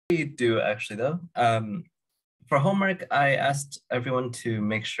We do actually though. For homework, I asked everyone to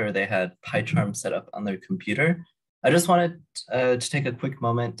make sure they had PyCharm set up on their computer. I just wanted to take a quick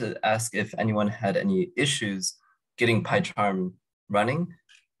moment to ask if anyone had any issues getting PyCharm running.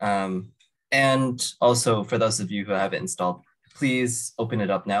 And also for those of you who have it installed, please open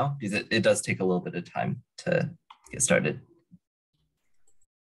it up now because it does take a little bit of time to get started.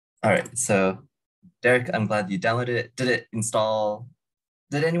 All right, so Derek, I'm glad you downloaded it. Did it install?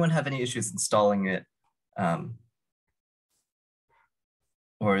 Did anyone have any issues installing it?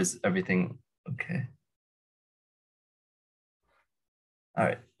 Or is everything okay? All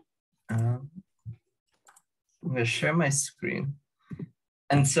right. I'm going to share my screen.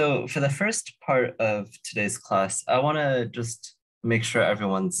 And so for the first part of today's class, I want to just make sure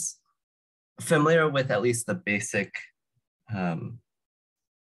everyone's familiar with at least the basic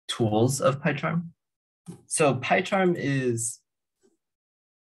tools of PyCharm. So PyCharm is,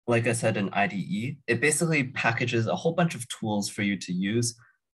 like I said, an IDE. It basically packages a whole bunch of tools for you to use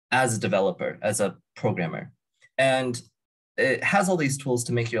as a developer, as a programmer. And it has all these tools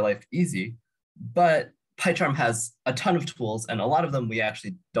to make your life easy, but PyCharm has a ton of tools and a lot of them we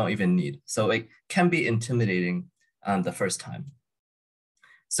actually don't even need. So it can be intimidating the first time.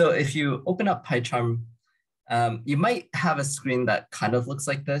 So if you open up PyCharm, you might have a screen that kind of looks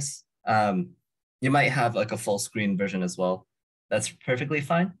like this. You might have like a full screen version as well. That's perfectly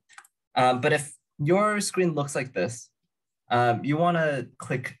fine. But if your screen looks like this, you want to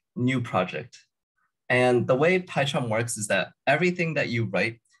click New Project. And the way PyCharm works is that everything that you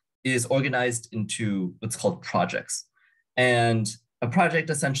write is organized into what's called projects. And a project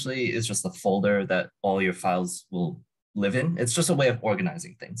essentially is just a folder that all your files will live in. It's just a way of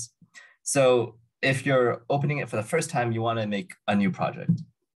organizing things. So if you're opening it for the first time, you want to make a new project.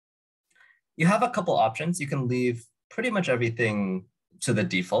 You have a couple options. You can leave pretty much everything to the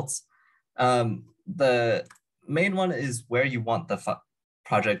defaults. The main one is where you want the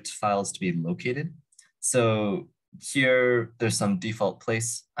project files to be located. So here, there's some default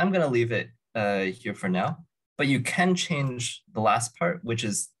place. I'm going to leave it here for now, but you can change the last part, which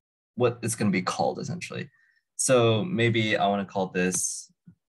is what it's going to be called essentially. So maybe I want to call this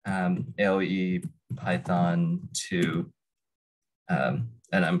AOE Python 2, and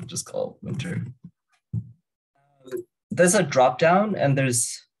I'm just called winter. There's a dropdown and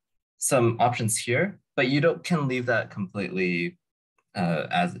there's some options here, but you can leave that completely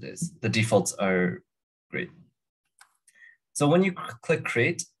as it is. The defaults are great. So when you click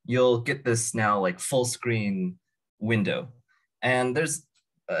create, you'll get this now like full screen window. And there's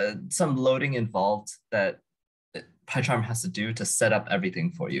some loading involved that PyCharm has to do to set up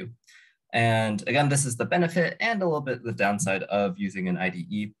everything for you. And again, this is the benefit and a little bit the downside of using an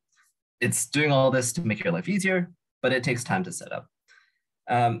IDE. It's doing all this to make your life easier, but it takes time to set up.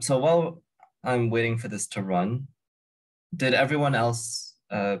 So while I'm waiting for this to run, did everyone else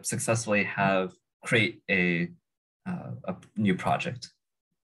successfully create a new project?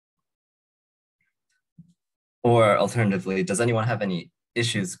 Or alternatively, does anyone have any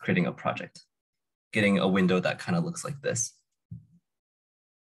issues creating a project, getting a window that kind of looks like this?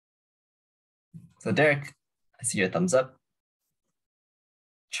 So Derek, I see your thumbs up.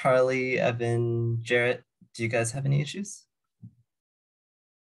 Charlie, Evan, Jarrett, do you guys have any issues?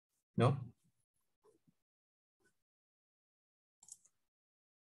 No?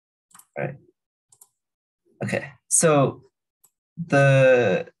 All right. Okay, so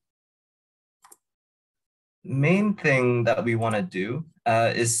the main thing that we want to do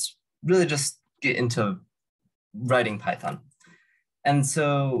is really just get into writing Python. And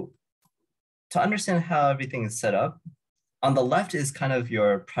so to understand how everything is set up, on the left is kind of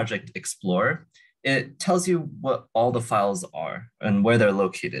your project explorer. It tells you what all the files are and where they're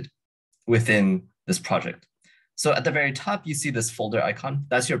located within this project. So at the very top, you see this folder icon.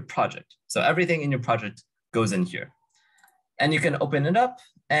 That's your project. So everything in your project goes in here. And you can open it up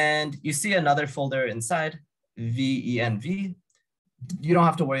and you see another folder inside, VENV. You don't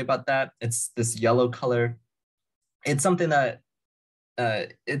have to worry about that. It's this yellow color. It's something that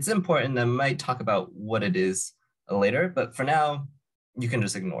it's important. I might talk about what it is later, but for now, you can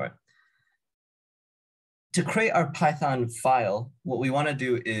just ignore it. To create our Python file, what we want to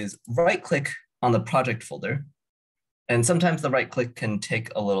do is right-click on the project folder. And sometimes the right-click can take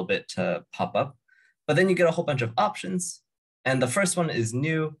a little bit to pop up, but then you get a whole bunch of options. And the first one is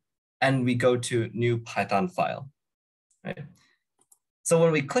new, and we go to new Python file. Right? So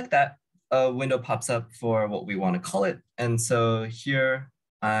when we click that, a window pops up for what we want to call it. And so here,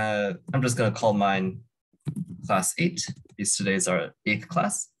 I'm just going to call mine class 8, because today's our 8th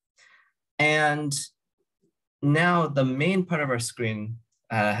class. And now the main part of our screen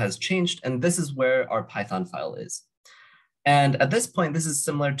has changed, and this is where our Python file is. And at this point, this is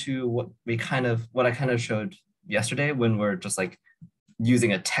similar to what I kind of showed yesterday when we're just like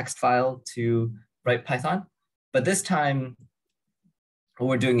using a text file to write Python. But this time,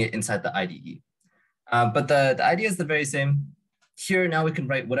 we're doing it inside the IDE. But the idea is the very same. Here, now we can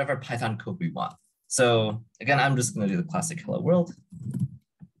write whatever Python code we want. So again, I'm just going to do the classic hello world.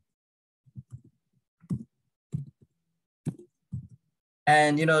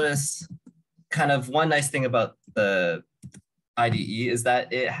 And you notice kind of one nice thing about the IDE is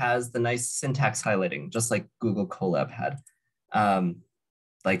that it has the nice syntax highlighting, just like Google Colab had.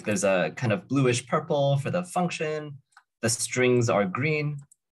 Like there's a kind of bluish purple for the function, the strings are green,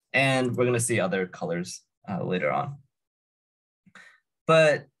 and we're going to see other colors later on.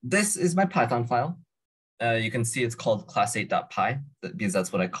 But this is my Python file. You can see it's called class8.py because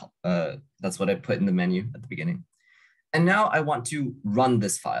that's what I put in the menu at the beginning. And now I want to run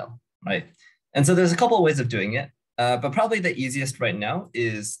this file, right? And so there's a couple of ways of doing it, but probably the easiest right now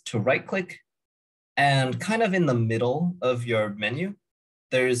is to right click, and kind of in the middle of your menu,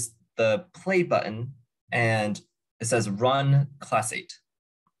 there's the play button and it says run class8.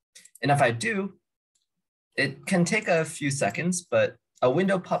 And if I do, it can take a few seconds, but a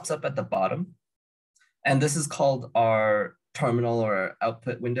window pops up at the bottom. And this is called our terminal or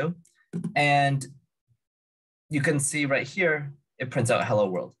output window. And you can see right here, it prints out hello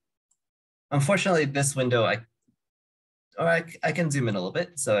world. Unfortunately, this window, I can zoom in a little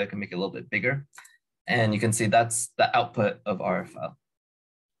bit so I can make it a little bit bigger. And you can see that's the output of our file.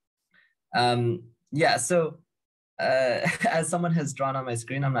 Yeah, so as someone has drawn on my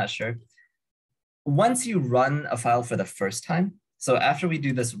screen, I'm not sure. Once you run a file for the first time, so after we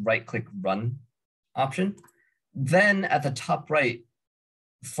do this right-click run option, then at the top right,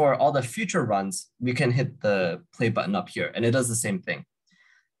 for all the future runs, we can hit the play button up here, and it does the same thing.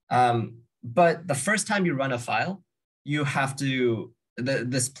 But the first time you run a file, you have to,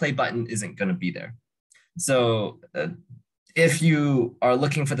 this play button isn't going to be there. So if you are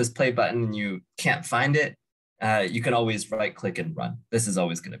looking for this play button and you can't find it, you can always right click and run. This is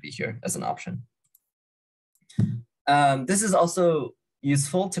always going to be here as an option. This is also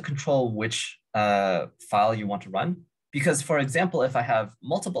useful to control which file you want to run. Because for example, if I have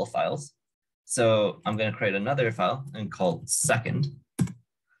multiple files, so I'm going to create another file and called second.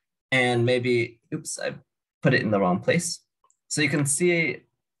 And maybe, oops, I put it in the wrong place. So you can see it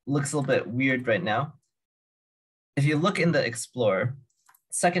looks a little bit weird right now. If you look in the Explorer,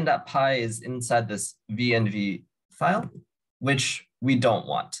 second.py is inside this VNV file, which we don't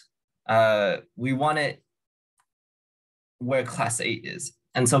want. We want it where class8 is.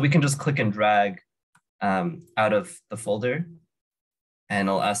 And so we can just click and drag out of the folder, and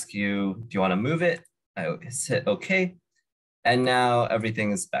it'll ask you, do you want to move it? I hit OK. And now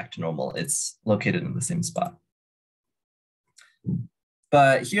everything is back to normal. It's located in the same spot.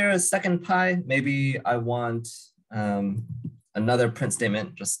 But here is second.py. Maybe I want another print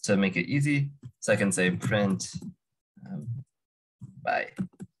statement just to make it easy. So I can say print by,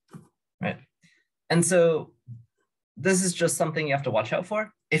 right? And so this is just something you have to watch out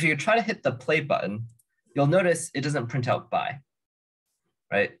for. If you try to hit the play button, you'll notice it doesn't print out by,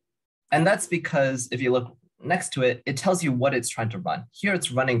 right? And that's because if you look next to it, it tells you what it's trying to run. Here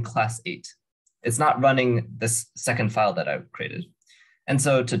it's running class8. It's not running this second file that I've created. And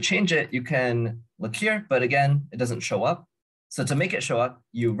so to change it, you can look here, but again, it doesn't show up. So to make it show up,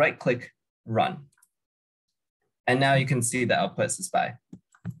 you right click, run. And now you can see the output says by.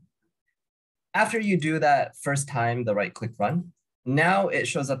 After you do that first time, the right click run, now it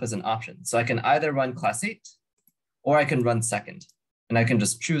shows up as an option. So I can either run class8 or I can run second. And I can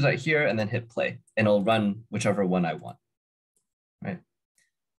just choose right here and then hit play, and it'll run whichever one I want, right?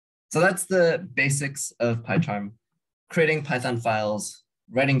 So that's the basics of PyCharm: creating Python files,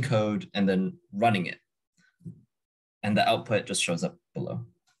 writing code, and then running it. And the output just shows up below.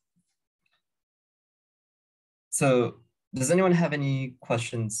 So does anyone have any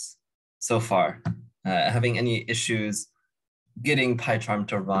questions so far? Having any issues getting PyCharm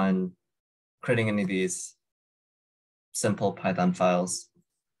to run, creating any of these simple Python files?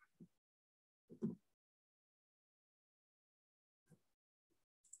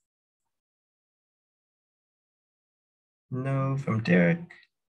 No from Derek.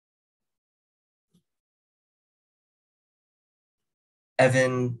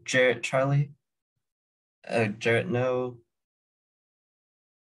 Evan, Jarrett, Charlie? Jarrett, no.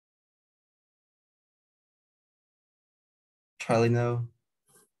 Charlie, no.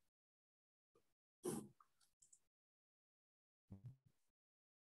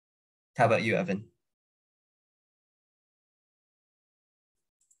 How about you, Evan?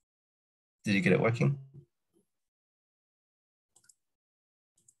 Did you get it working?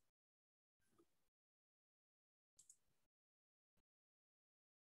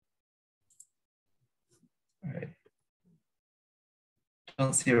 All right.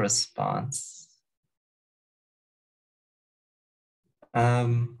 Don't see a response. I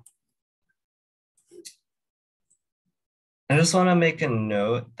just want to make a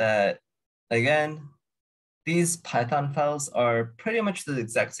note that, again, these Python files are pretty much the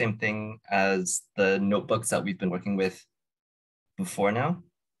exact same thing as the notebooks that we've been working with before now.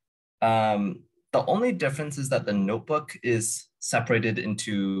 The only difference is that the notebook is separated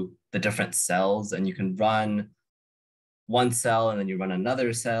into the different cells, and you can run one cell and then you run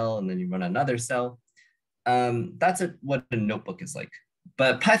another cell and then you run another cell. That's what a notebook is like.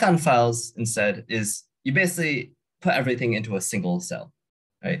 But Python files instead is you basically put everything into a single cell,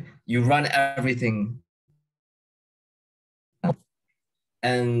 right? You run everything.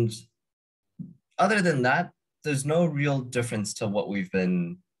 And other than that, there's no real difference to what we've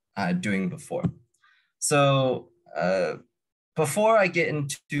been doing before. So before I get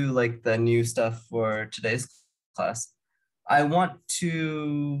into like the new stuff for today's class, I want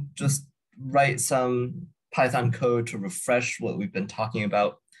to just write some Python code to refresh what we've been talking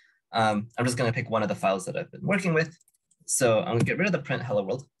about. I'm just going to pick one of the files that I've been working with. So I'm going to get rid of the print hello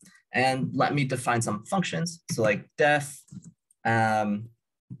world and let me define some functions. So like def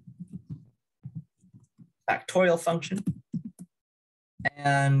factorial function.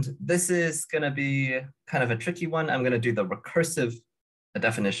 And this is going to be kind of a tricky one. I'm going to do the recursive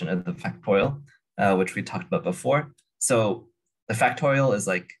definition of the factorial, which we talked about before. So the factorial is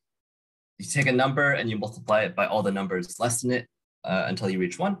like you take a number and you multiply it by all the numbers less than it until you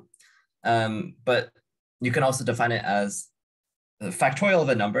reach 1. But you can also define it as the factorial of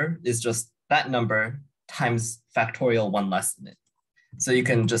a number is just that number times factorial 1 less than it. So you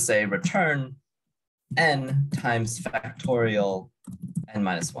can just say return n times factorial n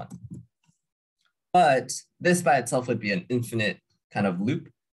minus 1. But this by itself would be an infinite kind of loop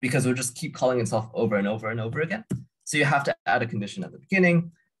because it would just keep calling itself over and over and over again. So you have to add a condition at the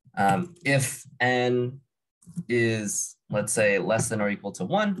beginning. If n is, let's say, less than or equal to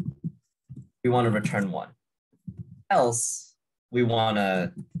 1, we want to return 1. Else, we want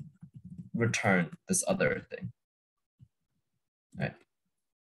to return this other thing. All right.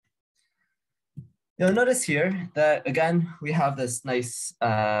 You'll notice here that, again, we have this nice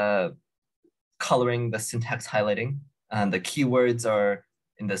coloring, the syntax highlighting. The keywords are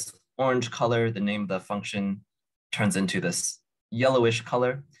in this orange color. The name of the function turns into this yellowish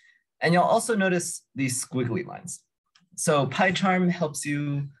color. And you'll also notice these squiggly lines. So PyCharm helps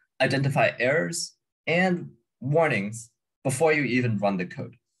you identify errors and warnings before you even run the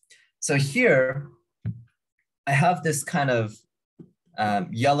code. So here, I have this kind of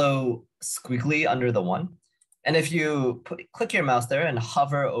yellow squiggly under the 1. And if you click your mouse there and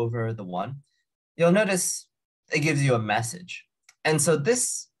hover over the 1, you'll notice it gives you a message. And so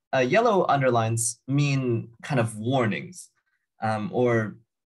this yellow underlines mean kind of warnings, or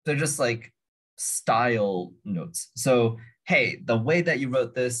they're just like style notes. So, hey, the way that you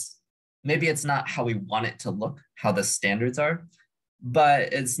wrote this, maybe it's not how we want it to look, how the standards are,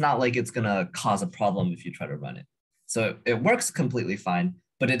 but it's not like it's gonna cause a problem if you try to run it. So it works completely fine,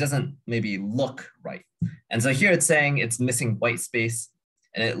 but it doesn't maybe look right. And so here it's saying it's missing white space,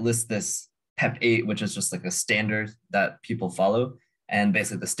 and it lists this PEP8, which is just like a standard that people follow. And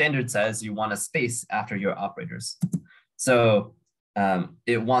basically the standard says you want a space after your operators. So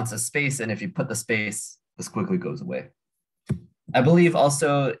it wants a space, and if you put the space, the squiggly goes away. I believe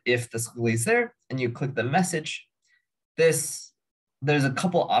also if the squiggly is there and you click the message, there's a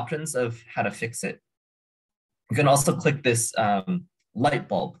couple options of how to fix it. You can also click this light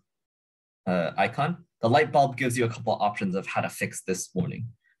bulb icon. The light bulb gives you a couple options of how to fix this warning.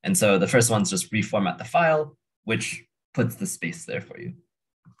 And so the first one's just reformat the file, which puts the space there for you.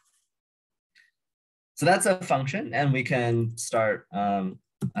 So that's a function, and we can start, I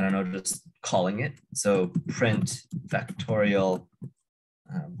don't know, just calling it. So print factorial,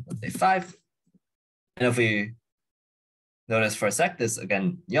 let's say 5. And if we notice for a sec, this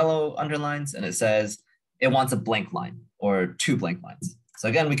again, yellow underlines, and it says it wants a blank line or 2 blank lines. So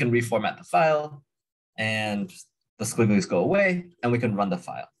again, we can reformat the file and the squigglies go away and we can run the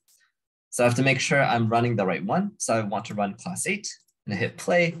file. So I have to make sure I'm running the right one. So I want to run class 8 and I hit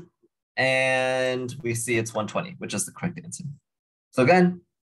play and we see it's 120, which is the correct answer. So again,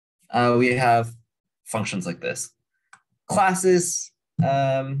 we have functions like this. Classes,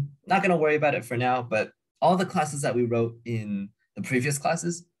 not gonna worry about it for now, but all the classes that we wrote in the previous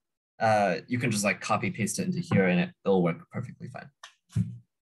classes, you can just like copy paste it into here and it'll work perfectly fine.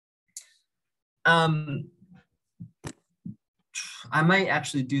 Um, I might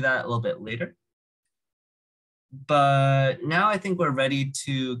actually do that a little bit later. But now I think we're ready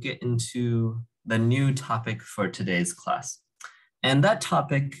to get into the new topic for today's class. And that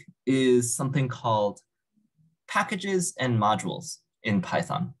topic is something called packages and modules in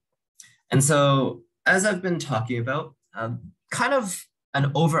Python. And so, as I've been talking about, kind of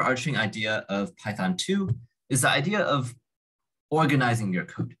an overarching idea of Python 2 is the idea of organizing your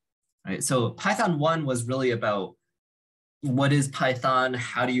code, right? So Python 1 was really about what is Python,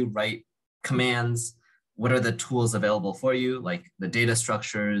 how do you write commands, what are the tools available for you, like the data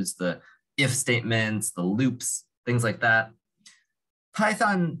structures, the if statements, the loops, things like that.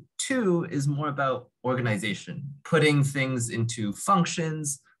 Python 2 is more about organization, putting things into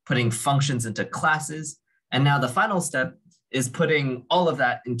functions, putting functions into classes. And now the final step is putting all of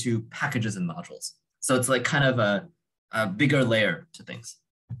that into packages and modules. So it's like kind of a bigger layer to things.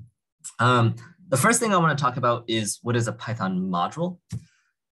 The first thing I want to talk about is what is a Python module?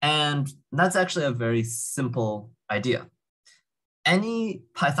 And that's actually a very simple idea. Any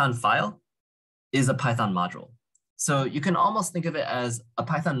Python file is a Python module. So you can almost think of it as a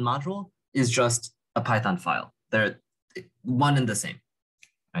Python module is just a Python file. They're one and the same,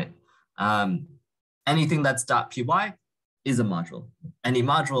 right? Anything that's .py is a module. Any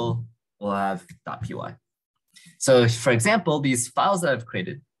module will have .py. So for example, these files that I've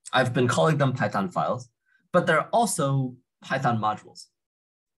created, I've been calling them Python files, but they're also Python modules.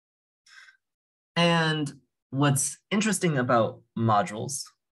 And what's interesting about modules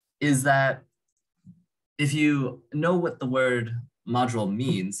is that if you know what the word module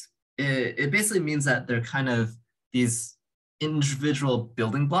means, it basically means that they're kind of these individual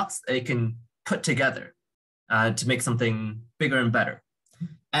building blocks that you can put together to make something bigger and better.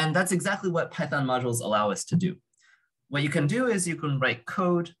 And that's exactly what Python modules allow us to do. What you can do is you can write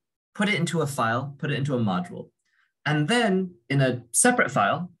code, put it into a file, put it into a module. And then in a separate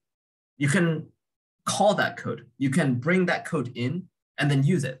file, you can call that code. You can bring that code in and then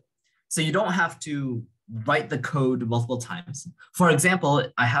use it. So you don't have to write the code multiple times. For example,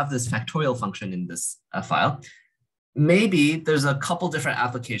 I have this factorial function in this file. Maybe there's a couple different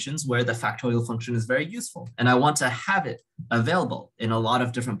applications where the factorial function is very useful, and I want to have it available in a lot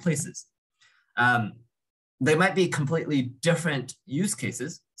of different places. They might be completely different use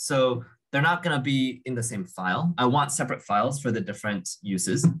cases, so they're not going to be in the same file. I want separate files for the different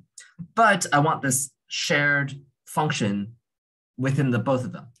uses, but I want this shared function within the both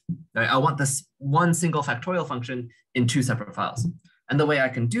of them. Right? I want this one single factorial function in two separate files. And the way I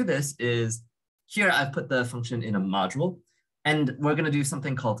can do this is here I've put the function in a module, and we're going to do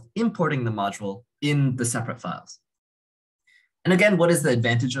something called importing the module in the separate files. And again, what is the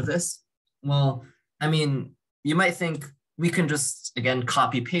advantage of this? Well, I mean, you might think we can just, again,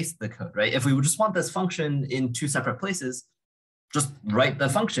 copy paste the code, right? If we just want this function in two separate places, just write the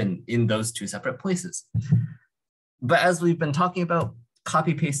function in those two separate places. But as we've been talking about,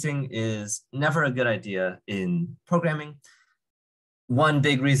 copy pasting is never a good idea in programming. One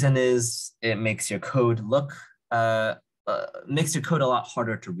big reason is it makes your code look, makes your code a lot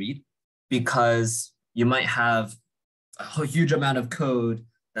harder to read, because you might have a huge amount of code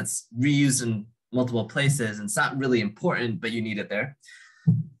that's reused in multiple places and it's not really important, but you need it there.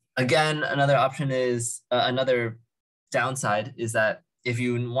 Again, another option is, another downside is that if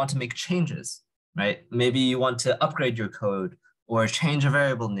you want to make changes, right? Maybe you want to upgrade your code or change a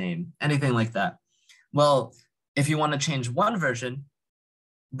variable name, anything like that. Well, if you want to change one version,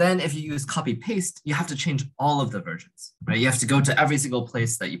 then if you use copy paste, you have to change all of the versions, right? You have to go to every single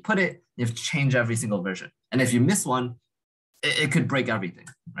place that you put it. You have to change every single version. And if you miss one, it could break everything,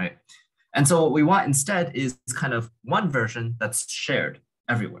 right? And so what we want instead is kind of one version that's shared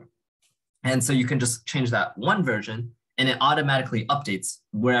everywhere. And so you can just change that one version and it automatically updates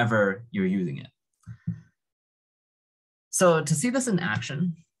wherever you're using it. So to see this in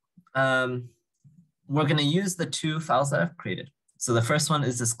action, we're going to use the two files that I've created. So the first one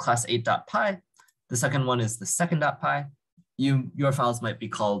is this class8.py. The second one is the second.py. Your files might be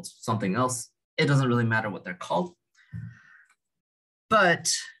called something else. It doesn't really matter what they're called.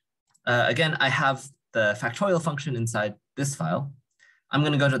 But again, I have the factorial function inside this file. I'm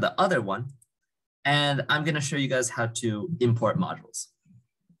going to go to the other one, and I'm going to show you guys how to import modules.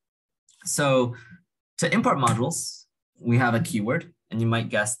 So to import modules, we have a keyword, and you might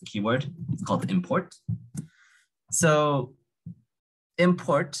guess the keyword. It's called import. So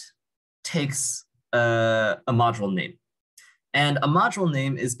import takes a module name. And a module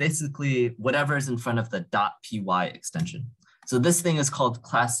name is basically whatever is in front of the .py extension. So this thing is called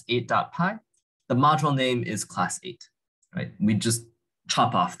class8.py. The module name is class8, right? We just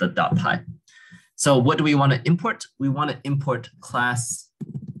chop off the .py. So what do we want to import? We want to import class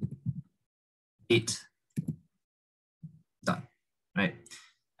 8. Done, right?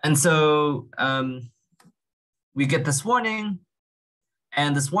 And so we get this warning,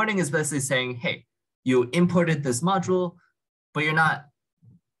 and this warning is basically saying, hey, you imported this module, but you're not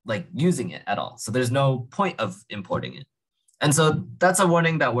like using it at all. So there's no point of importing it. And so that's a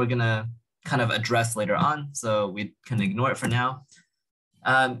warning that we're gonna kind of address later on. So we can ignore it for now.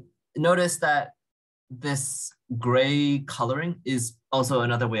 Notice that this gray coloring is also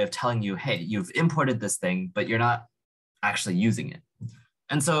another way of telling you, hey, you've imported this thing, but you're not actually using it.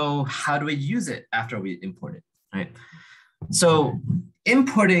 And so how do we use it after we import it, right? So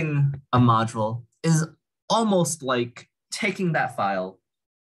importing a module is almost like taking that file,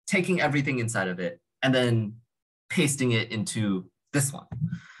 taking everything inside of it, and then pasting it into this one.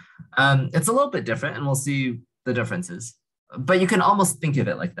 It's a little bit different, and we'll see the differences, but you can almost think of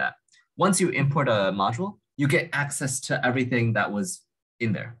it like that. Once you import a module, you get access to everything that was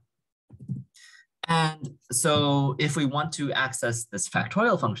in there. And so if we want to access this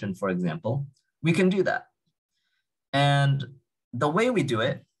factorial function, for example, we can do that. And the way we do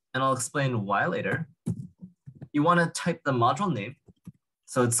it, and I'll explain why later, you want to type the module name.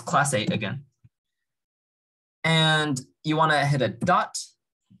 So it's class 8 again. And you want to hit a dot,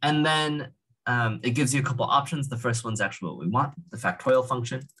 and then it gives you a couple options. The first one's actually what we want, the factorial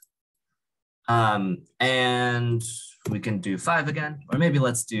function. And we can do 5 again, or maybe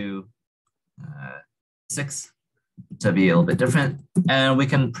let's do 6 to be a little bit different. And we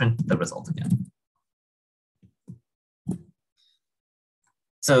can print the result again.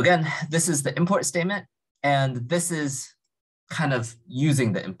 So again, this is the import statement, and this is kind of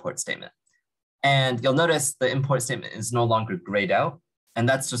using the import statement. And you'll notice the import statement is no longer grayed out. And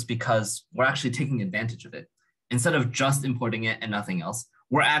that's just because we're actually taking advantage of it. Instead of just importing it and nothing else,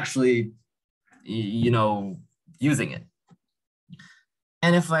 we're actually, using it.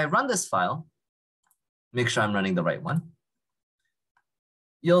 And if I run this file, make sure I'm running the right one,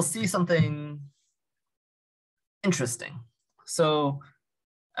 you'll see something interesting. So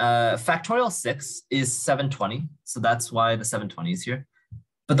factorial 6 is 720. So that's why the 720 is here.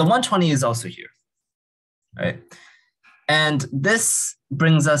 But the 120 is also here, right? And this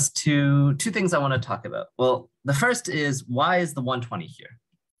brings us to 2 things I want to talk about. Well, the first is, why is the 120 here,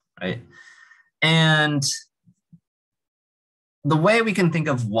 right? And the way we can think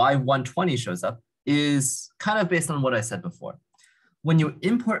of why 120 shows up is kind of based on what I said before. When you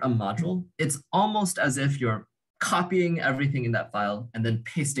import a module, it's almost as if you're copying everything in that file and then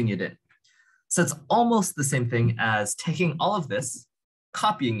pasting it in. So it's almost the same thing as taking all of this,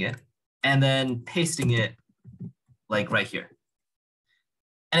 copying it, and then pasting it like right here.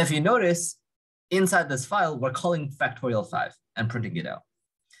 And if you notice, inside this file, we're calling factorial 5 and printing it out.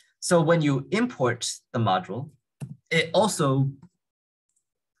 So when you import the module, it also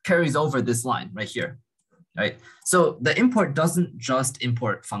carries over this line right here, right? So the import doesn't just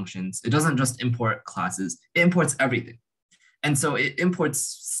import functions. It doesn't just import classes. It imports everything. And so it imports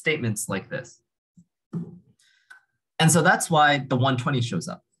statements like this. And so that's why the 120 shows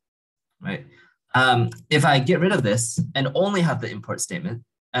up, right? If I get rid of this and only have the import statement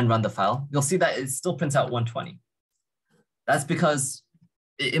and run the file, you'll see that it still prints out 120. That's because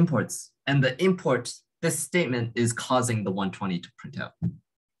it imports, and the import, this statement is causing the 120 to print out,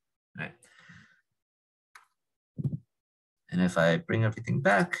 right? And if I bring everything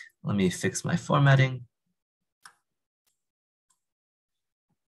back, let me fix my formatting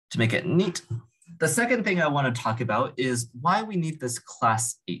to make it neat. The second thing I want to talk about is why we need this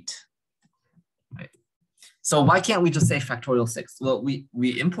class 8. Right. So why can't we just say factorial 6? Well,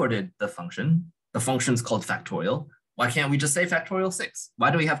 we imported the function. The function's called factorial. Why can't we just say factorial 6? Why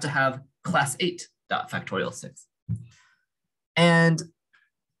do we have to have class 8 dot factorial 6? And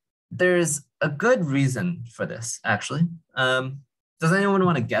there's a good reason for this, actually. Does anyone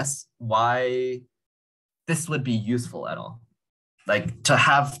want to guess why this would be useful at all? Like to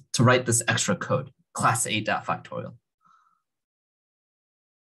have to write this extra code, class 8 dot factorial.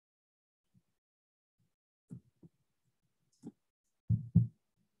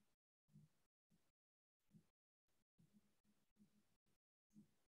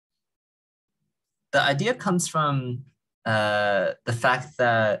 The idea comes from the fact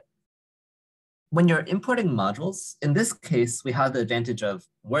that when you're importing modules, in this case, we have the advantage of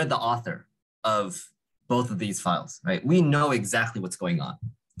we're the author of both of these files, right? We know exactly what's going on.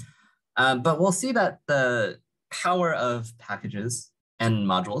 But we'll see that the power of packages and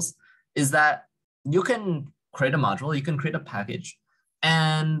modules is that you can create a module, you can create a package,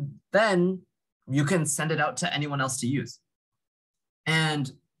 and then you can send it out to anyone else to use. And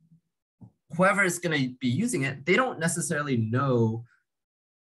whoever is going to be using it, they don't necessarily know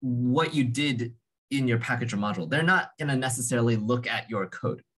what you did in your package or module. They're not going to necessarily look at your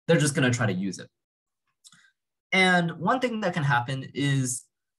code. They're just going to try to use it. And one thing that can happen is,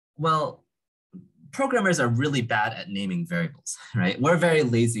 well, programmers are really bad at naming variables, right? We're very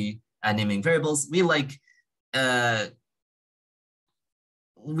lazy at naming variables. We like the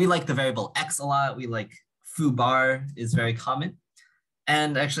variable x a lot. We like foo bar is very common.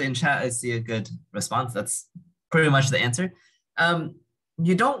 And actually in chat, I see a good response. That's pretty much the answer.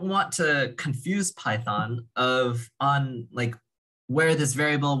 You don't want to confuse Python on like where this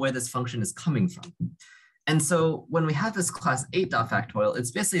variable, where this function is coming from. And so when we have this class 8.factorial,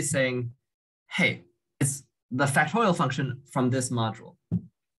 it's basically saying, hey, it's the factorial function from this module.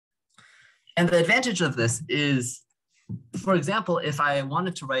 And the advantage of this is, for example, if I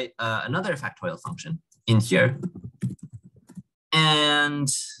wanted to write another factorial function in here, and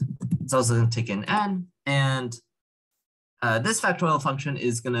it's also going to take in n, and this factorial function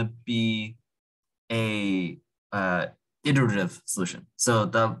is going to be a iterative solution. So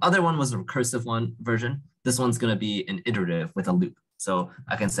the other one was a recursive version. This one's going to be an iterative with a loop. So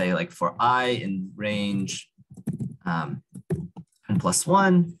I can say like for I in range n plus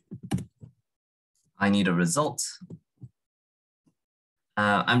 1, I need a result.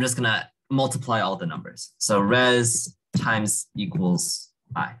 I'm just going to multiply all the numbers. So res times equals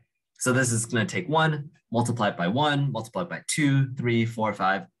I. So this is going to take 1, multiplied by 1, multiplied by 2, 3, 4,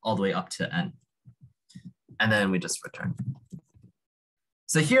 5, all the way up to n. And then we just return.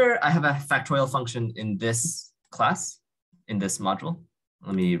 So here I have a factorial function in this class, in this module.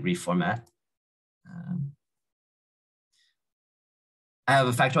 Let me reformat. I have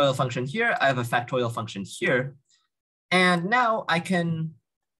a factorial function here. I have a factorial function here. And now I can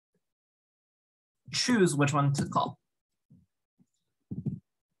choose which one to call.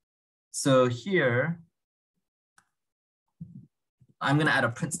 So here, I'm going to add a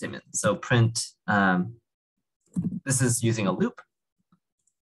print statement. So print, this is using a loop.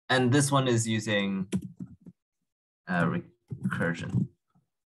 And this one is using recursion.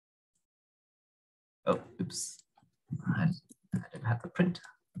 Oh, oops. I didn't have the print.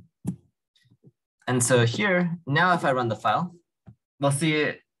 And so here, now if I run the file, we'll see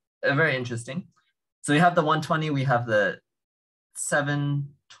it very interesting. So we have the 120, we have the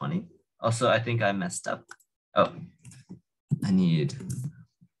 720. Also, I think I messed up. Oh, I need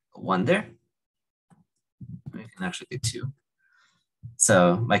 1 there. We can actually do 2.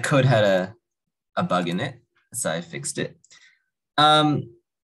 So my code had a bug in it, so I fixed it. And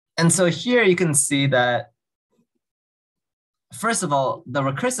so here you can see that, first of all, the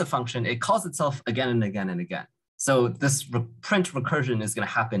recursive function, it calls itself again and again and again. So this print recursion is going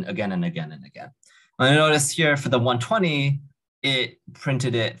to happen again and again and again. I notice here for the 120, it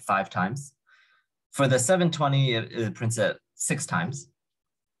printed it 5 times. For the 720, it prints it 6 times.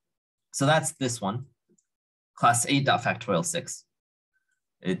 So that's this one, class 8.factorial 6.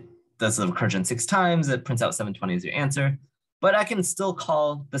 It does the recursion 6 times. It prints out 720 as your answer. But I can still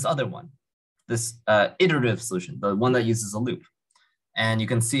call this other one, this iterative solution, the one that uses a loop. And you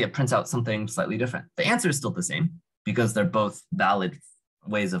can see it prints out something slightly different. The answer is still the same because they're both valid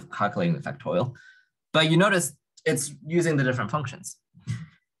ways of calculating the factorial. But you notice it's using the different functions.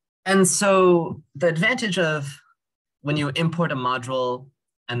 And so the advantage of when you import a module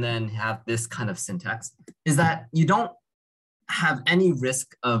and then have this kind of syntax is that you don't have any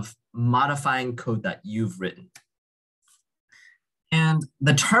risk of modifying code that you've written. And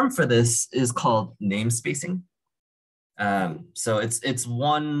the term for this is called namespacing. So it's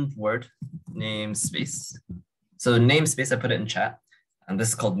one word, namespace. So namespace, I put it in chat, and this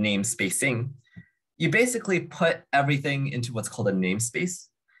is called namespacing. You basically put everything into what's called a namespace.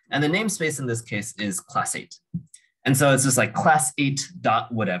 And the namespace in this case is class 8. And so it's just like class 8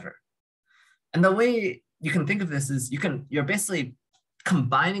 dot whatever. And the way you can think of this is you're basically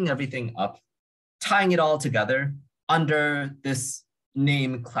combining everything up, tying it all together under this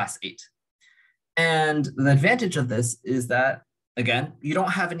name class 8. And the advantage of this is that, again, you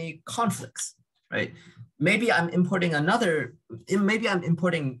don't have any conflicts, right? Maybe I'm importing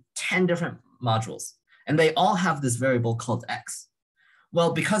 10 different modules, and they all have this variable called x.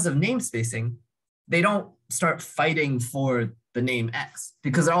 Well, because of namespacing, they don't start fighting for the name x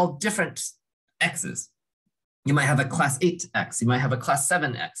because they're all different x's. You might have a class 8x, you might have a class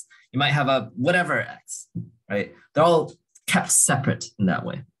 7x, you might have a whatever x, right? They're all kept separate in that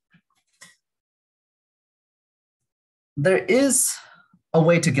way. There is a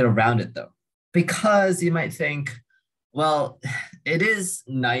way to get around it though, because you might think, well, it is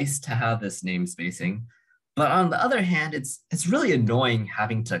nice to have this namespacing, but on the other hand, it's really annoying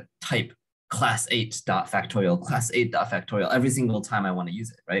having to type class 8 dot factorial, class 8 dot factorial every single time I want to use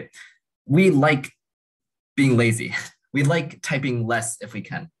it, right? We like being lazy. We like typing less if we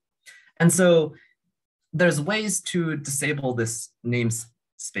can. And so there's ways to disable this name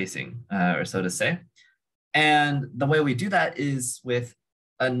spacing, or so to say. And the way we do that is with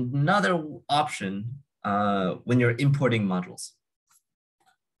another option when you're importing modules.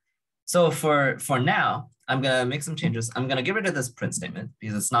 So for now, I'm gonna make some changes. I'm gonna get rid of this print statement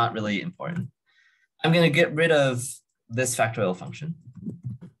because it's not really important. I'm gonna get rid of this factorial function.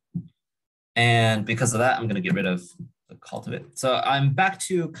 And because of that, I'm gonna get rid of the call to it. So I'm back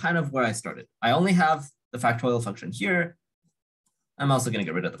to kind of where I started. I only have the factorial function here. I'm also gonna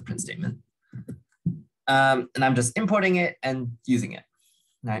get rid of the print statement. And I'm just importing it and using it,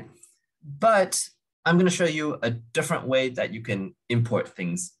 right? But I'm gonna show you a different way that you can import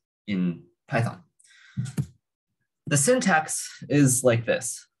things in Python. The syntax is like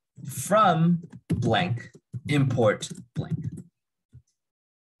this: from blank, import blank.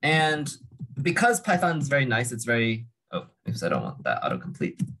 And because Python is very nice, it's very, oh, oops, I don't want that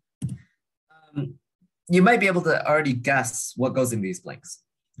autocomplete. You might be able to already guess what goes in these blanks,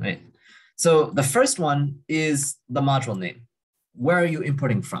 right? So the first one is the module name. Where are you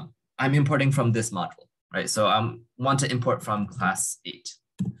importing from? I'm importing from this module, right? So I want to import from class 8,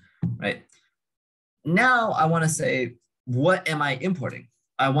 right? Now I want to say, what am I importing?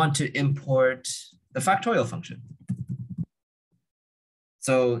 I want to import the factorial function.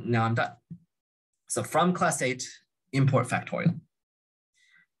 So now I'm done. So from class 8, import factorial.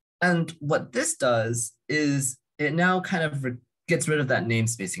 And what this does is it now kind of gets rid of that name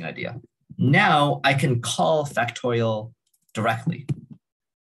spacing idea. Now I can call factorial directly.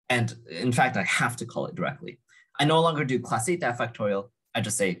 And in fact, I have to call it directly. I no longer do class 8 factorial, I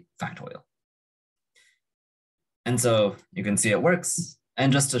just say factorial. And so you can see it works.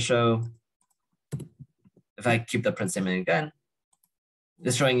 And just to show, if I keep the print statement again,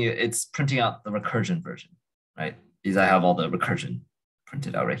 it's showing you it's printing out the recursion version, right? Because I have all the recursion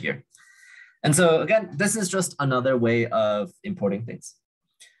printed out right here. And so again, this is just another way of importing things.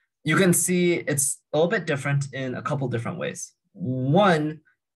 You can see it's a little bit different in a couple different ways. One,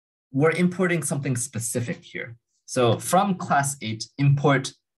 we're importing something specific here. So from class 8,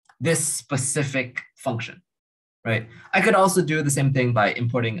 import this specific function, right? I could also do the same thing by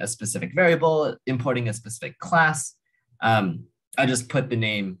importing a specific variable, importing a specific class. I just put the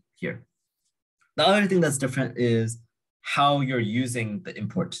name here. The other thing that's different is how you're using the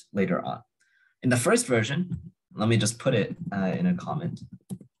import later on. In the first version, let me just put it in a comment.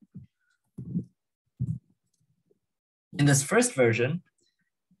 In this first version,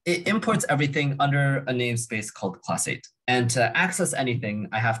 it imports everything under a namespace called class 8. And to access anything,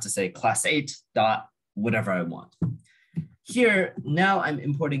 I have to say class 8 dot whatever I want. Here, now I'm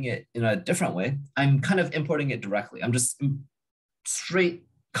importing it in a different way. I'm kind of importing it directly. I'm just straight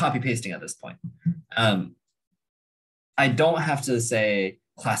copy pasting at this point. I don't have to say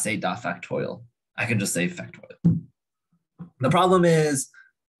class 8 dot factorial. I can just say factorial. The problem is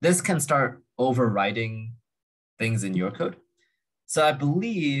this can start overriding things in your code. So I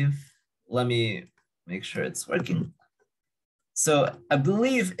believe, let me make sure it's working. So I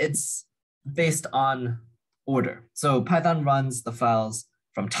believe it's based on order. So Python runs the files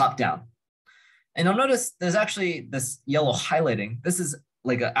from top down. And you'll notice there's actually this yellow highlighting. This is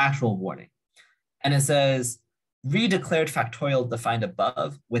like an actual warning. And it says, redeclared factorial defined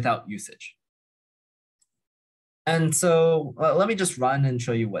above without usage. And so let me just run and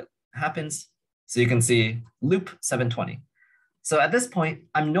show you what happens. So you can see loop 720. So at this point,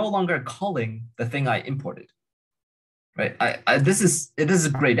 I'm no longer calling the thing I imported, right? This is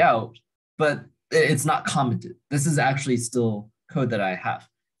grayed out, but it's not commented. This is actually still code that I have.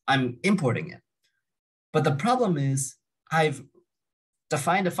 I'm importing it. But the problem is I've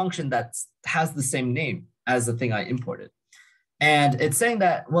defined a function that has the same name as the thing I imported. And it's saying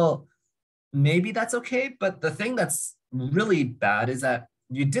that, well, maybe that's okay, but the thing that's really bad is that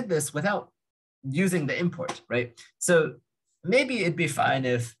you did this without using the import, right? So maybe it'd be fine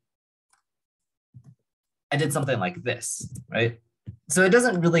if I did something like this, right? So it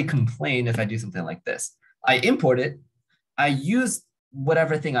doesn't really complain if I do something like this. I import it, I use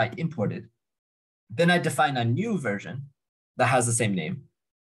whatever thing I imported, then I define a new version that has the same name,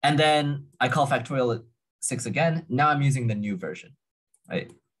 and then I call factorial at 6 again. Now I'm using the new version,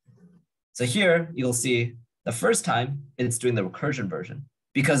 right? So here you'll see the first time it's doing the recursion version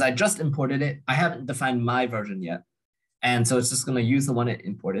because I just imported it. I haven't defined my version yet. And so it's just going to use the one it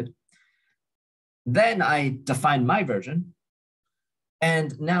imported. Then I define my version.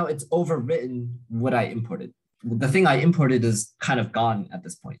 And now it's overwritten what I imported. The thing I imported is kind of gone at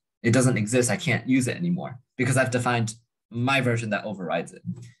this point. it doesn't exist. I can't use it anymore because I've defined my version that overrides it.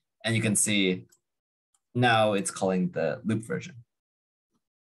 And you can see now it's calling the loop version.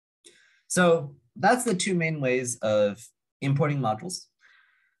 So that's the two main ways of importing modules.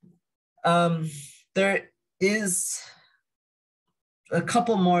 There is a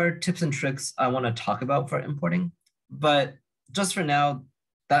couple more tips and tricks I want to talk about for importing, but just for now,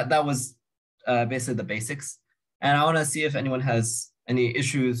 that was basically the basics. And I want to see if anyone has any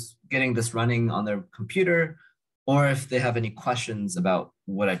issues getting this running on their computer, or if they have any questions about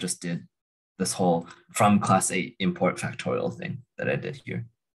what I just did, this whole from class 8 import factorial thing that I did here.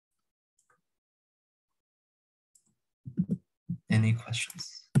 Any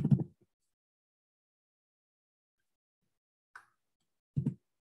questions?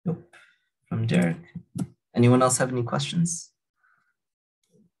 Nope. From Derek. Anyone else have any questions?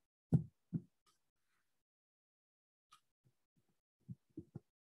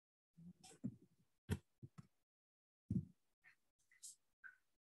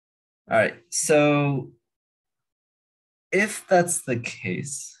 All right, so if that's the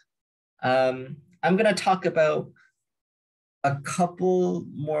case, I'm going to talk about a couple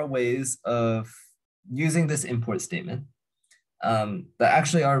more ways of using this import statement that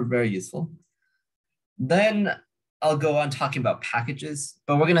actually are very useful. Then I'll go on talking about packages,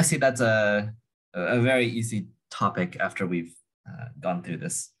 but we're going to see that's a very easy topic after we've gone through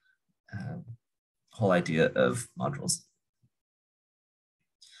this whole idea of modules.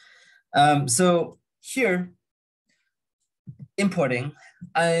 So here, importing,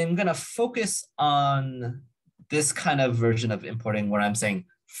 I'm going to focus on this kind of version of importing where I'm saying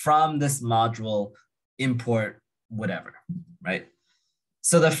from this module, import whatever, right?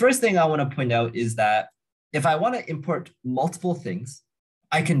 So the first thing I want to point out is that if I want to import multiple things,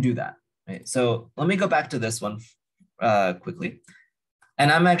 I can do that, right? So let me go back to this one quickly. And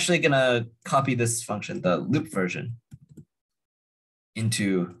I'm actually going to copy this function, the loop version,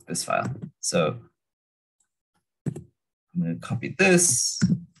 into this file. So I'm going to copy this,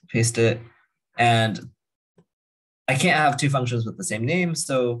 paste it, and I can't have two functions with the same name.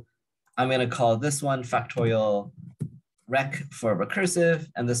 So I'm going to call this one factorial rec for recursive,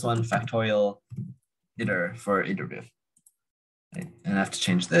 and this one factorial iter for iterative. Right? And I have to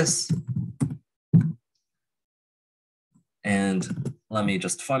change this. And let me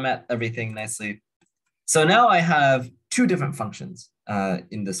just format everything nicely. So now I have two different functions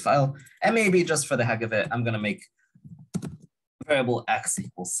in this file. And maybe just for the heck of it, I'm going to make variable x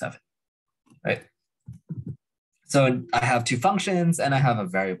equals 7, right? So I have two functions and I have a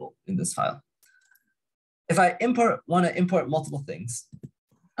variable in this file. If I want to import multiple things,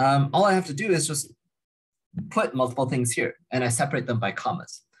 all I have to do is just put multiple things here and I separate them by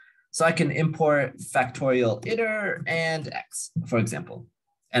commas. So I can import factorial iter and x, for example,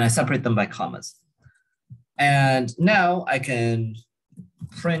 and I separate them by commas. And now I can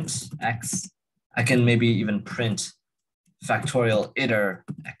print x. I can maybe even print factorial iter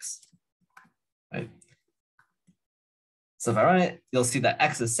x, right? So if I run it, you'll see that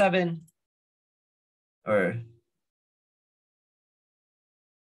x is 7, or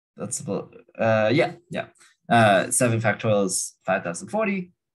that's about, 7 factorial is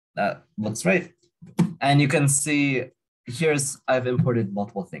 5040. That looks right. And you can see I've imported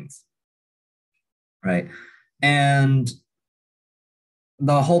multiple things, right? And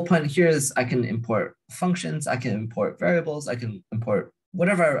the whole point here is I can import functions, I can import variables, I can import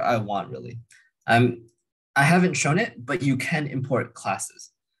whatever I want, really. I haven't shown it, but you can import classes.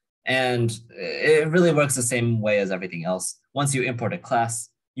 And it really works the same way as everything else. Once you import a class,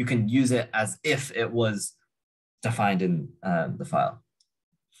 you can use it as if it was defined in the file.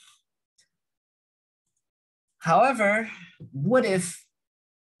 However, what if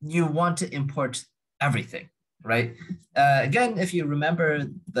you want to import everything, right? Again, if you remember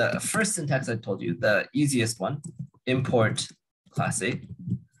the first syntax I told you, the easiest one, import class A,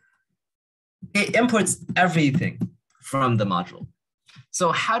 it imports everything from the module.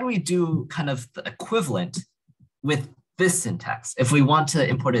 So how do we do kind of the equivalent with this syntax? If we want to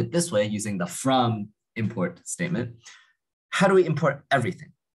import it this way using the from import statement, how do we import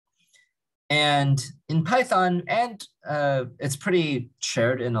everything? And in Python, and it's pretty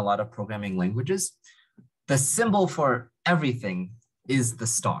shared in a lot of programming languages, the symbol for everything is the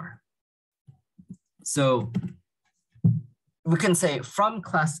star. So we can say from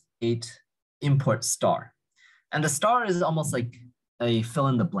class 8, import star. And the star is almost like a fill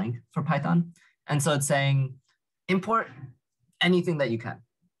in the blank for Python. And so it's saying import anything that you can,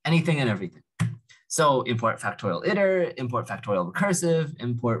 anything and everything. So import factorial iter, import factorial recursive,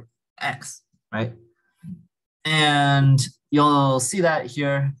 import x, right? And you'll see that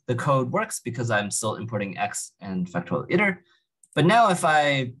here the code works because I'm still importing x and factorial iter. But now if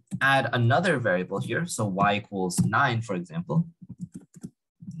I add another variable here, so y equals 9, for example,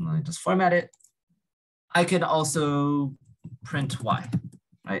 let me just format it, I can also print y,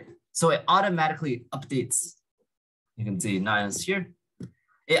 right? So it automatically updates. You can see 9 is here.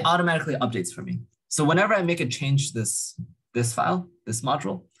 It automatically updates for me. So whenever I make a change to this file, this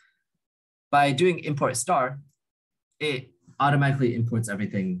module, by doing import star, it automatically imports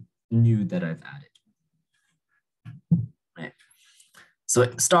everything new that I've added. Right.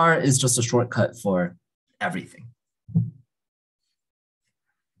 So star is just a shortcut for everything.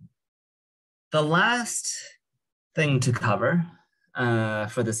 The last thing to cover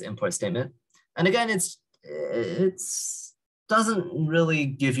for this import statement, and again, it doesn't really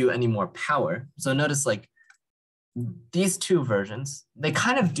give you any more power. So notice like these two versions, they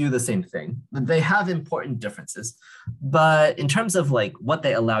kind of do the same thing. They have important differences, but in terms of like what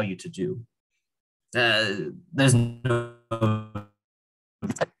they allow you to do, there's no,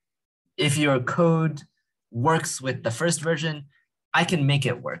 if your code works with the first version, I can make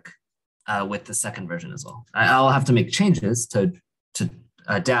it work with the second version as well. I'll have to make changes to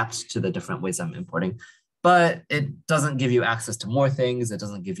adapt to the different ways I'm importing, but it doesn't give you access to more things. It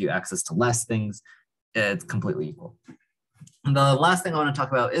doesn't give you access to less things. It's completely equal. And the last thing I want to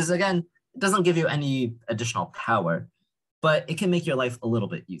talk about is, again, it doesn't give you any additional power, but it can make your life a little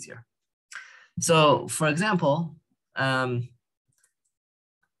bit easier. So for example, I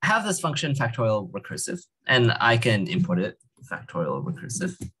have this function factorial recursive, and I can import it factorial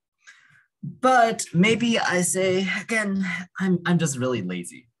recursive. But maybe I say, again, I'm just really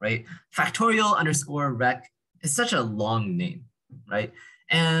lazy, right? Factorial underscore rec is such a long name, right?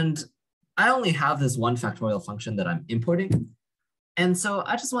 And I only have this one factorial function that I'm importing. And so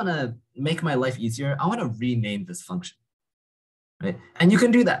I just want to make my life easier. I want to rename this function, right? And you can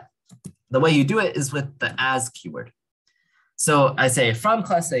do that. The way you do it is with the as keyword. So I say from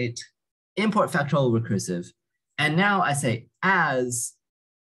class 8, import factorial recursive. And now I say as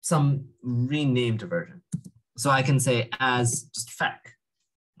some renamed version. So I can say as just fac,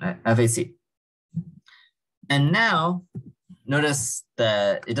 right? FAC. And now notice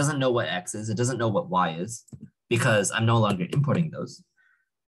that it doesn't know what x is. It doesn't know what y is because I'm no longer importing those.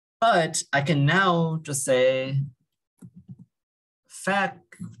 But I can now just say fac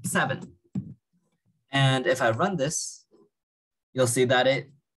 7. And if I run this, you'll see that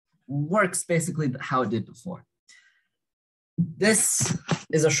it works basically how it did before. This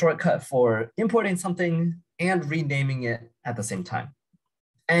is a shortcut for importing something and renaming it at the same time.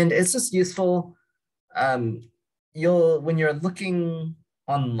 And it's just useful. When you're looking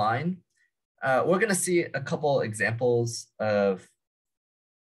online, we're going to see a couple examples of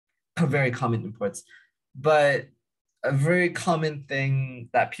very common imports, but a very common thing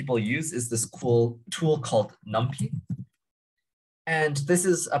that people use is this cool tool called NumPy. And this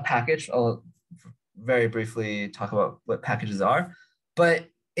is a package. I'll very briefly talk about what packages are, but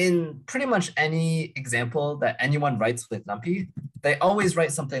in pretty much any example that anyone writes with NumPy, they always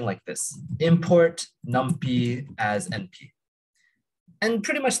write something like this: import NumPy as NP. And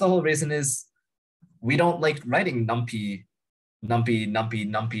pretty much the whole reason is we don't like writing NumPy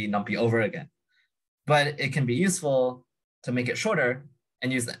over again. But it can be useful to make it shorter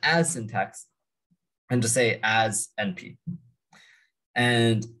and use the as syntax and to say as NP.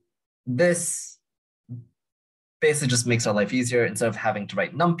 And this basically just makes our life easier. Instead of having to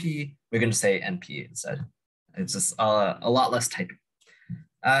write NumPy, we're going to say NP instead. It's just a lot less typing.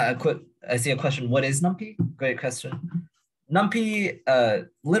 I see a question, what is NumPy? Great question. NumPy,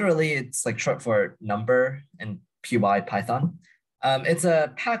 literally, it's like short for number and py Python. It's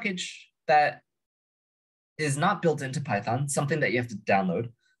a package that is not built into Python, something that you have to download,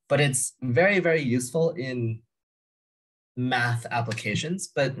 but it's very, very useful in math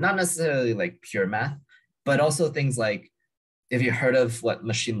applications, but not necessarily like pure math, but also things like, if you heard of what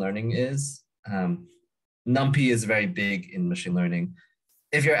machine learning is, NumPy is very big in machine learning.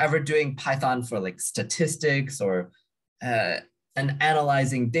 If you're ever doing Python for like statistics or and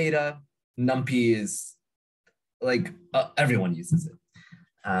analyzing data, NumPy is like, everyone uses it.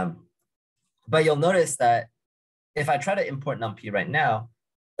 But you'll notice that if I try to import NumPy right now,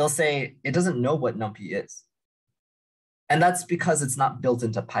 they'll say it doesn't know what NumPy is. And that's because it's not built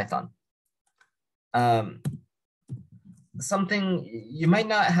into Python. Something you might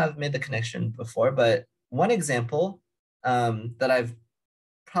not have made the connection before, but one example that I've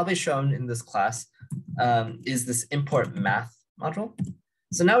probably shown in this class is this import math module.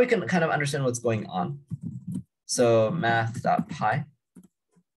 So now we can kind of understand what's going on. So math.py,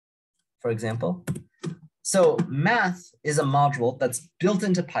 for example. So math is a module that's built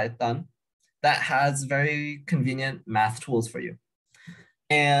into Python that has very convenient math tools for you.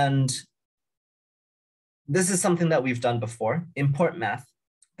 And this is something that we've done before, import math.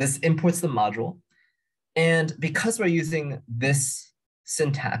 This imports the module. And because we're using this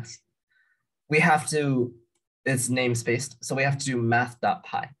syntax, we have to, it's namespaced, so we have to do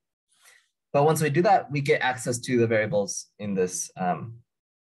math.py. But once we do that, we get access to the variables in this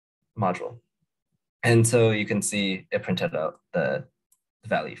module. And so you can see it printed out the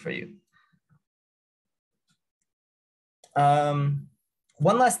value for you. One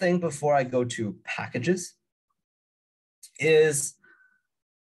last thing before I go to packages is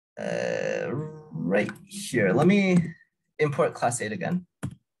right here. Let me import class 8 again.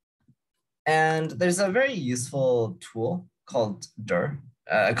 And there's a very useful tool called dir.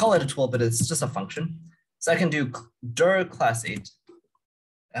 I call it a tool, but it's just a function. So I can do dir class 8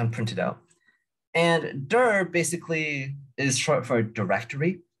 and print it out. And dir basically is short for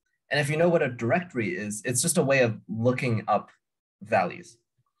directory. And if you know what a directory is, it's just a way of looking up values.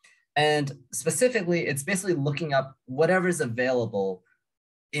 And specifically, it's basically looking up whatever's available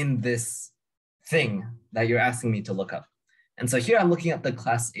in this thing that you're asking me to look up. And so here I'm looking at the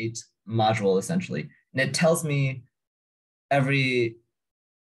class 8 module essentially, and it tells me it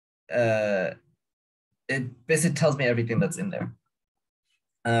basically tells me everything that's in there.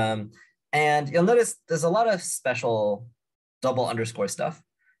 And you'll notice there's a lot of special double underscore stuff,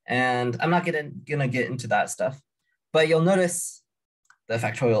 and I'm not gonna get into that stuff, but you'll notice the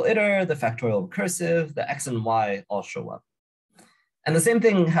factorial iter, the factorial recursive, the x and y all show up. And the same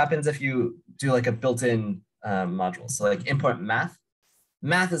thing happens if you do like a built-in module. So like import math,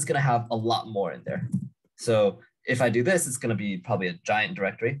 math is gonna have a lot more in there. So if I do this, it's gonna be probably a giant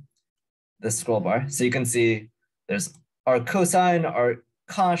directory, this scroll bar. So you can see there's arc cosine, arc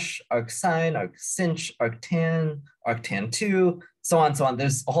cosh, arcsine, arcsinch, arctan, arctan2, so on, so on.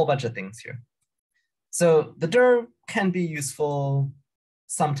 There's a whole bunch of things here. So the dir can be useful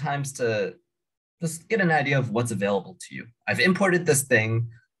sometimes to just get an idea of what's available to you. I've imported this thing.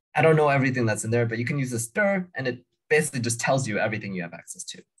 I don't know everything that's in there, but you can use this dir, and it basically just tells you everything you have access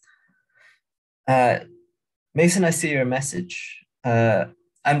to. Mason, I see your message.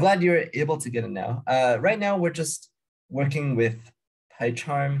 I'm glad you're able to get it now. Right now, we're just working with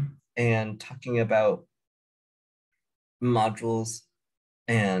PyCharm and talking about modules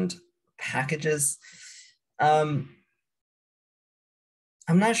and packages. I'm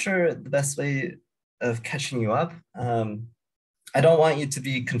not sure the best way of catching you up. I don't want you to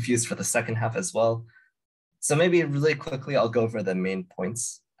be confused for the second half as well. So maybe really quickly, I'll go over the main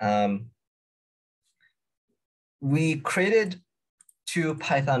points. We created 2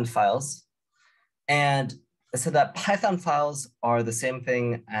 Python files, and so that Python files are the same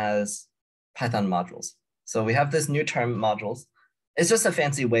thing as Python modules. So we have this new term, modules. It's just a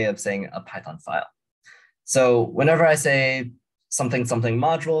fancy way of saying a Python file. So whenever I say something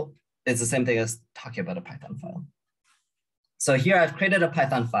module, it's the same thing as talking about a Python file. So here I've created a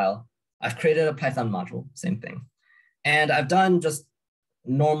Python file. I've created a Python module, same thing. And I've done just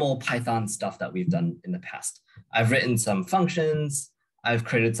normal Python stuff that we've done in the past. I've written some functions. I've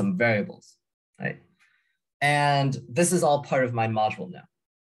created some variables, right? And this is all part of my module now.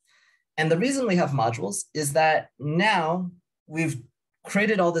 And the reason we have modules is that now we've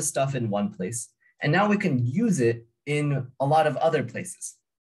created all this stuff in one place, and now we can use it in a lot of other places.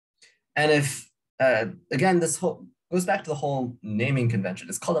 And if, again, this whole goes back to the whole naming convention.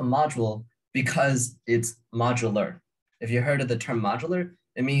 It's called a module because it's modular. If you heard of the term modular,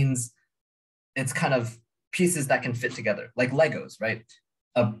 it means it's kind of pieces that can fit together, like Legos, right?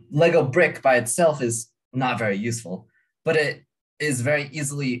 A Lego brick by itself is not very useful, but it is very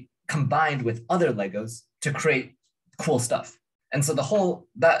easily combined with other Legos to create cool stuff. And so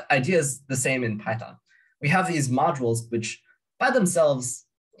that idea is the same in Python. We have these modules, which by themselves,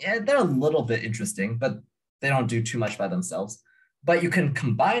 yeah, they're a little bit interesting, but they don't do too much by themselves. But you can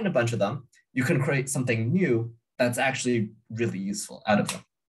combine a bunch of them. You can create something new that's actually really useful out of them.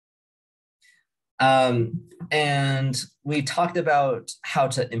 And we talked about how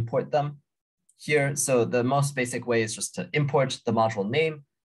to import them here. So the most basic way is just to import the module name,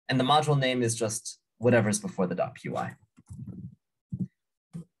 and the module name is just whatever's before the .py.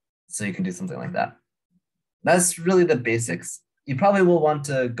 So you can do something like that. That's really the basics. You probably will want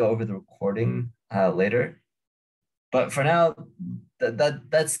to go over the recording later, but for now,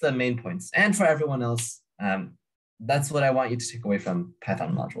 that's the main points. And for everyone else, that's what I want you to take away from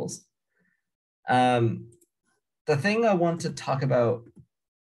Python modules. The thing I want to talk about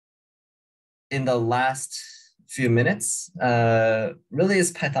in the last few minutes really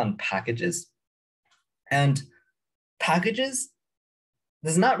is Python packages. And packages,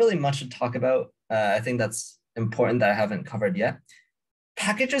 there's not really much to talk about. I think that's important that I haven't covered yet.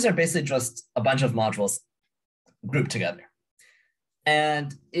 Packages are basically just a bunch of modules grouped together.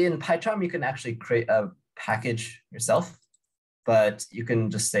 And in PyCharm, you can actually create a package yourself, but you can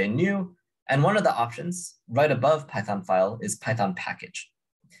just say new. And one of the options right above Python file is Python package.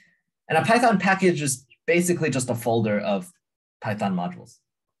 And a Python package is basically just a folder of Python modules.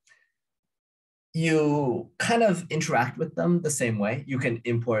 You kind of interact with them the same way. You can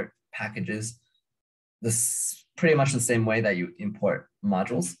import packages this pretty much the same way that you import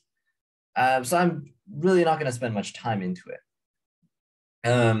modules. So I'm really not going to spend much time into it.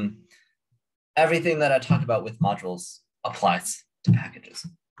 Everything that I talk about with modules applies to packages.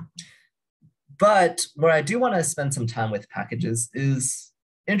 But where I do want to spend some time with packages is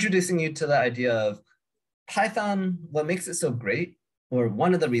introducing you to the idea of Python. What makes it so great, or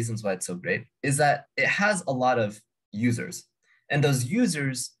one of the reasons why it's so great, is that it has a lot of users. And those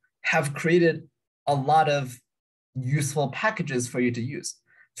users have created a lot of useful packages for you to use.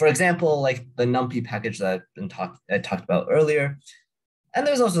 For example, like the NumPy package that I talked about earlier. And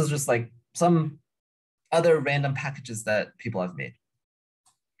there's also just like some other random packages that people have made.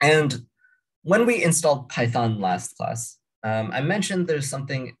 And when we installed Python last class, I mentioned there's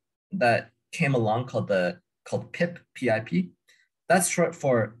something that came along called pip, PIP. That's short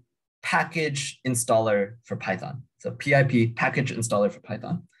for package installer for Python. So PIP, package installer for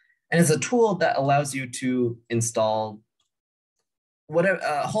Python. And it's a tool that allows you to install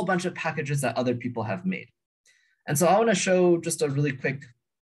a whole bunch of packages that other people have made. And so I want to show just a really quick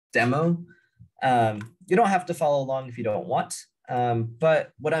demo. You don't have to follow along if you don't want.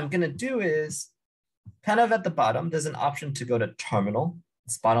 But what I'm going to do is kind of at the bottom, there's an option to go to terminal.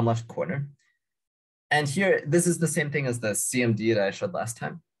 It's bottom left corner. And here, this is the same thing as the CMD that I showed last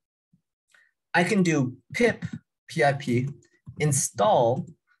time. I can do pip, PIP, install,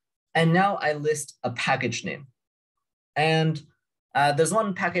 and now I list a package name. And there's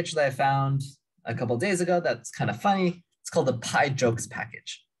one package that I found a couple of days ago that's kind of funny. It's called the PyJokes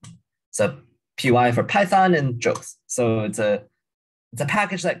package. So PY for Python and jokes. So it's a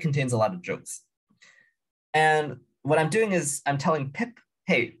package that contains a lot of jokes. And what I'm doing is I'm telling pip,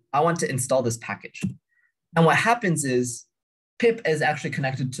 hey, I want to install this package. And what happens is pip is actually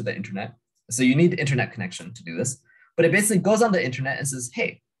connected to the internet. So you need internet connection to do this. But it basically goes on the internet and says,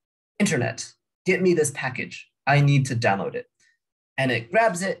 hey, internet, get me this package. I need to download it. And it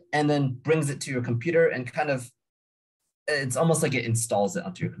grabs it and then brings it to your computer and kind of, it's almost like it installs it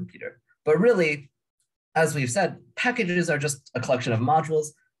onto your computer. But really, as we've said, packages are just a collection of modules.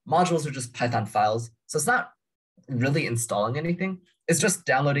 Modules are just Python files. So it's not really installing anything. It's just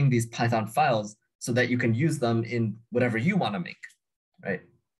downloading these Python files so that you can use them in whatever you want to make, right?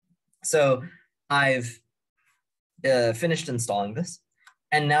 So I've finished installing this,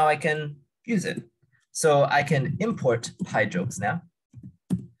 and now I can use it. So I can import PyJokes now.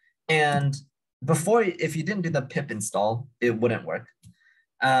 And before, if you didn't do the pip install, it wouldn't work.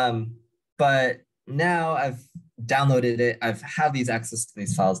 But now I've downloaded it. Have these access to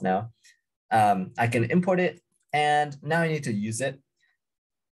these files now. I can import it, and now I need to use it.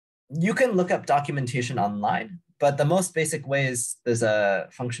 You can look up documentation online, but the most basic way is there's a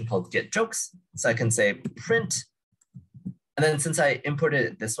function called getJokes. So I can say print, and then since I imported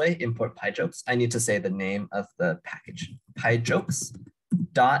it this way, import PyJokes, I need to say the name of the package, PyJokes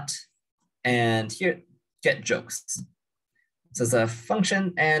dot, and here, getJokes. So it's a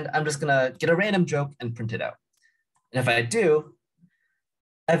function, and I'm just gonna get a random joke and print it out. And if I do,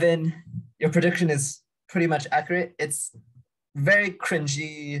 Evan, your prediction is pretty much accurate. It's very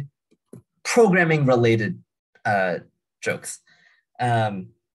cringy, programming related jokes.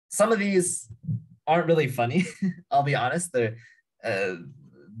 Some of these aren't really funny. I'll be honest. They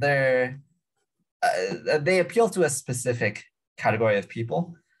appeal to a specific category of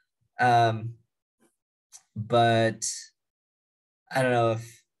people, but I don't know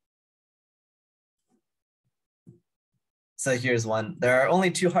if. So here's one. There are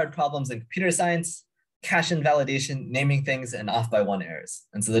only two hard problems in computer science: cache invalidation, naming things, and off by one errors.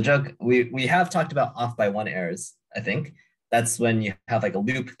 And so the joke, we have talked about off by one errors, I think. That's when you have like a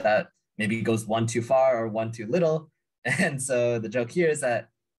loop that maybe goes one too far or one too little. And so the joke here is that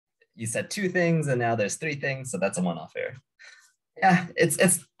you said two things and now there's three things. So that's a one-off error. Yeah,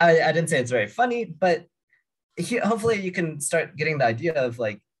 I didn't say it's very funny, but here, hopefully you can start getting the idea of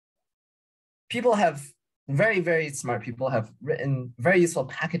like, people have, very, very smart people have written very useful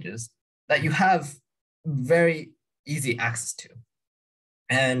packages that you have very easy access to.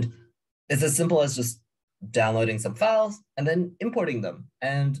 And it's as simple as just downloading some files and then importing them.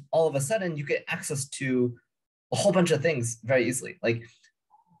 And all of a sudden you get access to a whole bunch of things very easily. Like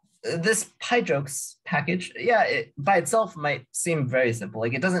this PyJokes package, yeah, it by itself might seem very simple.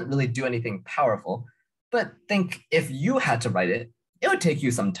 Like it doesn't really do anything powerful, but think if you had to write it, it would take you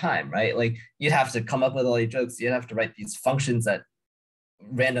some time, right? Like you'd have to come up with all your jokes. You'd have to write these functions that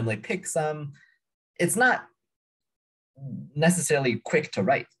randomly pick some. It's not necessarily quick to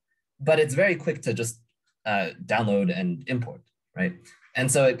write, but it's very quick to just download and import, right?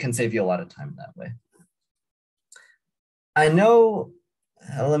 And so it can save you a lot of time that way. I know,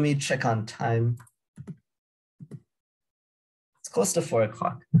 let me check on time. It's close to 4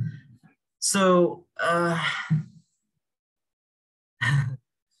 o'clock. So,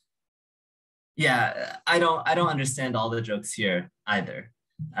 yeah, I don't understand all the jokes here either.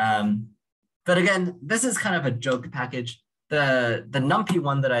 But again, this is kind of a joke package. The NumPy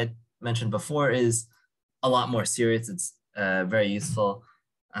one that I mentioned before is a lot more serious. It's very useful.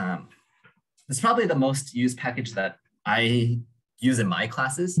 It's probably the most used package that I use in my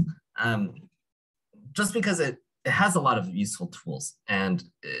classes, just because it has a lot of useful tools and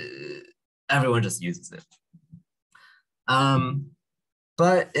everyone just uses it.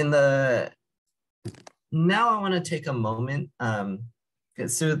 But now I want to take a moment,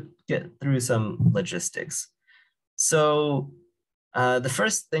 get through some logistics. So the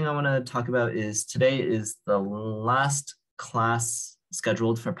first thing I want to talk about is today is the last class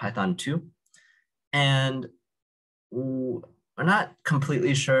scheduled for Python 2. And we're not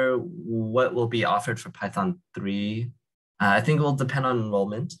completely sure what will be offered for Python 3. I think it will depend on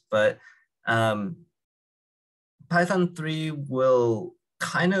enrollment, but Python 3 will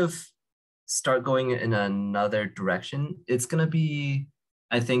kind of start going in another direction. It's going to be,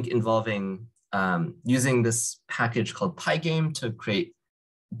 I think, involving using this package called Pygame to create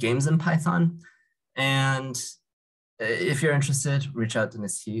games in Python. And if you're interested, reach out to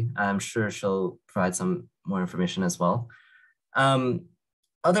Ms. He. I'm sure she'll provide some more information as well.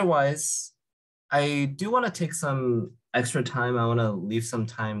 Otherwise, I do want to take some extra time. I want to leave some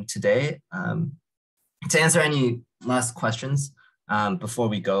time today to answer any last questions before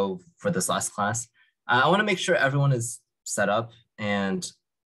we go for this last class. I want to make sure everyone is set up and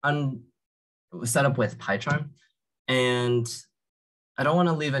set up with PyCharm. And I don't want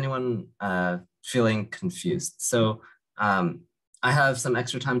to leave anyone feeling confused. So I have some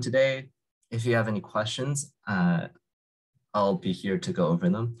extra time today. If you have any questions, I'll be here to go over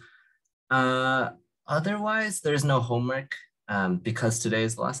them. Otherwise, there's no homework because today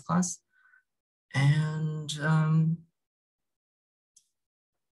is the last class. And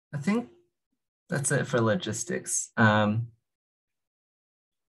I think that's it for logistics.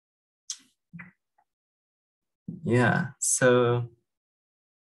 Yeah, so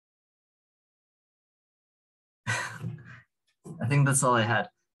I think that's all I had.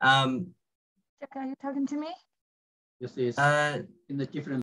 Jack, are you talking to me? This is in the different